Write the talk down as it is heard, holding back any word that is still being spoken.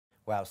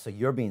Wow, so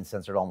you're being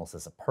censored almost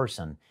as a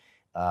person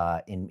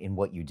in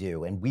what you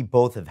do, and we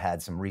both have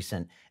had some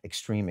recent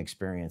extreme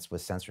experience with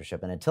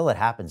censorship. And until it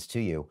happens to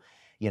you,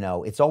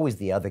 it's always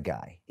the other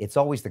guy. It's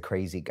always the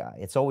crazy guy.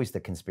 It's always the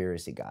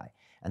conspiracy guy.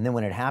 And then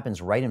when it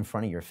happens right in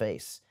front of your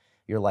face,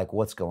 you're like,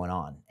 "What's going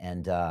on?"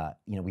 And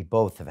we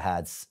both have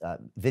had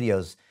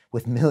videos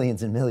with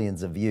millions and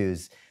millions of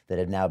views that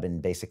have now been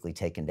basically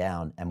taken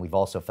down, and we've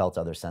also felt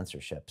other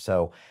censorship.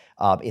 So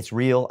it's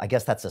real. I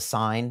guess that's a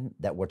sign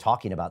that we're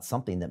talking about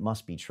something that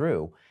must be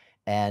true.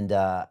 And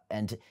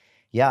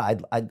yeah,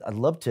 I'd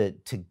love to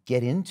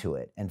get into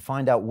it and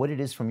find out what it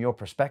is from your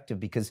perspective,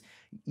 because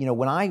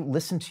when I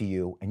listen to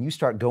you and you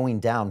start going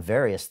down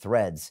various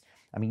threads,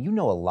 I mean, you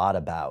know a lot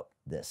about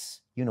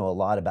this. You know a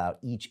lot about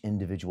each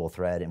individual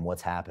thread and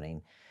what's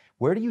happening.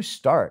 Where do you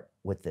start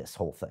with this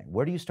whole thing?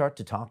 Where do you start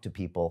to talk to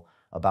people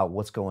about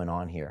what's going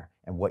on here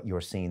and what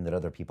you're seeing that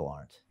other people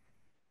aren't?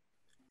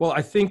 Well,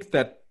 I think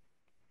that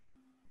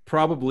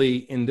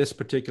probably in this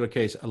particular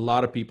case, a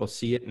lot of people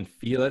see it and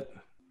feel it.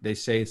 They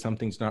say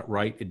something's not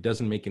right. It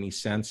doesn't make any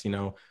sense,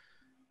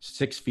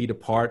 6 feet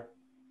apart,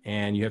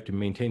 and you have to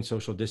maintain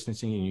social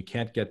distancing, and you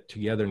can't get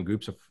together in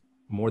groups of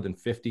more than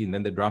 50, and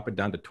then they drop it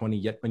down to 20.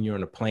 Yet when you're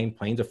in a plane,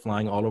 planes are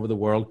flying all over the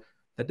world.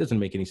 That doesn't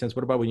make any sense.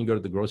 What about when you go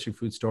to the grocery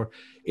food store?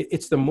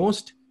 It's the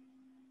most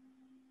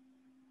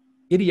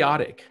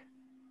idiotic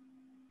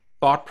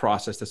thought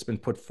process that's been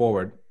put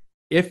forward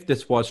if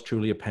this was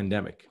truly a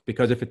pandemic.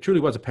 Because if it truly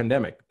was a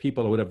pandemic,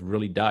 people would have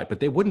really died. But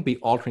they wouldn't be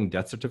altering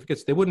death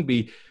certificates. They wouldn't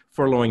be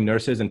furloughing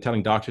nurses and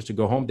telling doctors to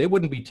go home. They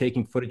wouldn't be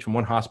taking footage from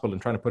one hospital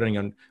and trying to put it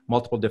on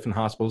multiple different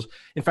hospitals.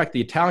 In fact, the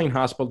Italian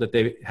hospital that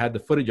they had the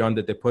footage on,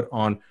 that they put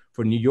on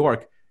for New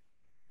York,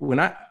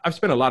 I've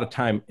spent a lot of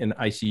time in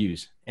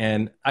ICUs,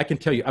 and I can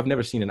tell you, I've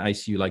never seen an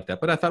ICU like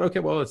that. But I thought, okay,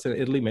 well, it's in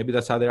Italy. Maybe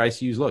that's how their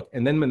ICUs look.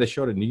 And then when they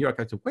showed it in New York,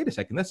 I said, wait a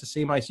second, that's the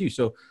same ICU.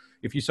 So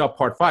if you saw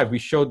part 5, we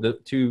showed the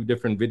 2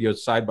 different videos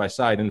side by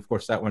side. And of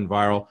course, that went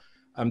viral.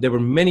 There were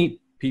many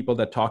people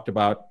that talked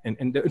about, and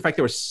in fact,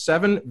 there were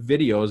 7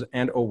 videos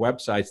and or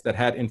websites that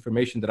had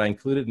information that I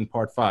included in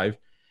part 5.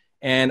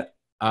 And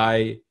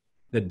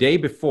the day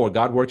before,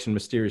 God works in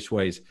mysterious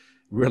ways,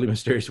 really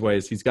mysterious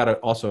ways. He's got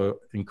also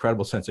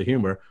incredible sense of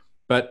humor.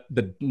 But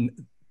the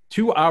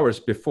 2 hours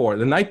before,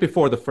 the night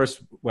before the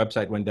first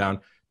website went down,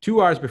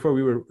 2 hours before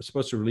we were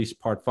supposed to release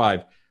part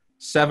 5,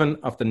 7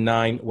 of the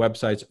 9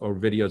 websites or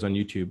videos on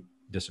YouTube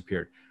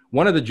disappeared.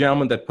 One of the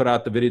gentlemen that put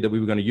out the video that we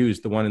were going to use,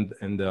 the one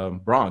in the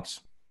Bronx,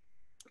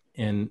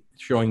 and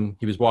showing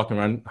he was walking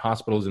around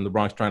hospitals in the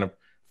Bronx trying to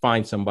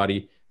find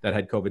somebody that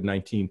had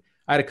COVID-19.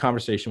 I had a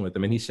conversation with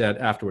him, and he said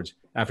afterwards,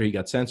 after he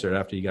got censored,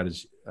 after he got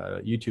his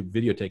YouTube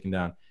video taken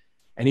down,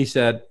 and he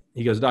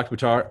goes, Dr.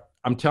 Buttar,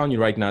 I'm telling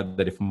you right now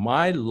that if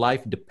my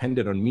life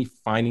depended on me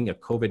finding a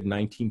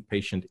COVID-19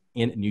 patient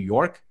in New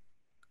York,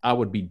 I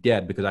would be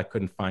dead because I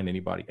couldn't find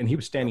anybody. And he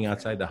was standing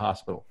outside the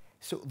hospital.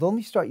 So let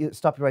me stop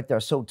you right there.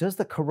 So does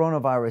the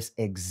coronavirus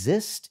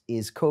exist?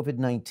 Is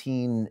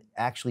COVID-19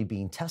 actually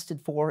being tested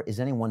for? Is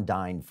anyone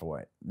dying for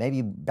it?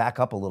 Maybe back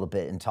up a little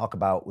bit and talk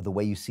about the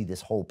way you see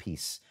this whole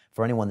piece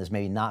for anyone that's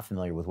maybe not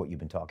familiar with what you've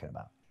been talking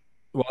about.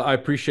 Well, I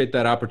appreciate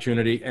that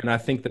opportunity. And I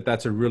think that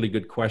that's a really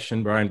good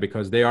question, Brian,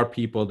 because there are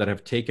people that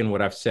have taken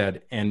what I've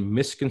said and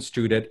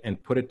misconstrued it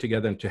and put it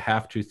together into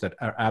half-truths that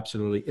are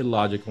absolutely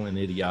illogical and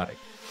idiotic.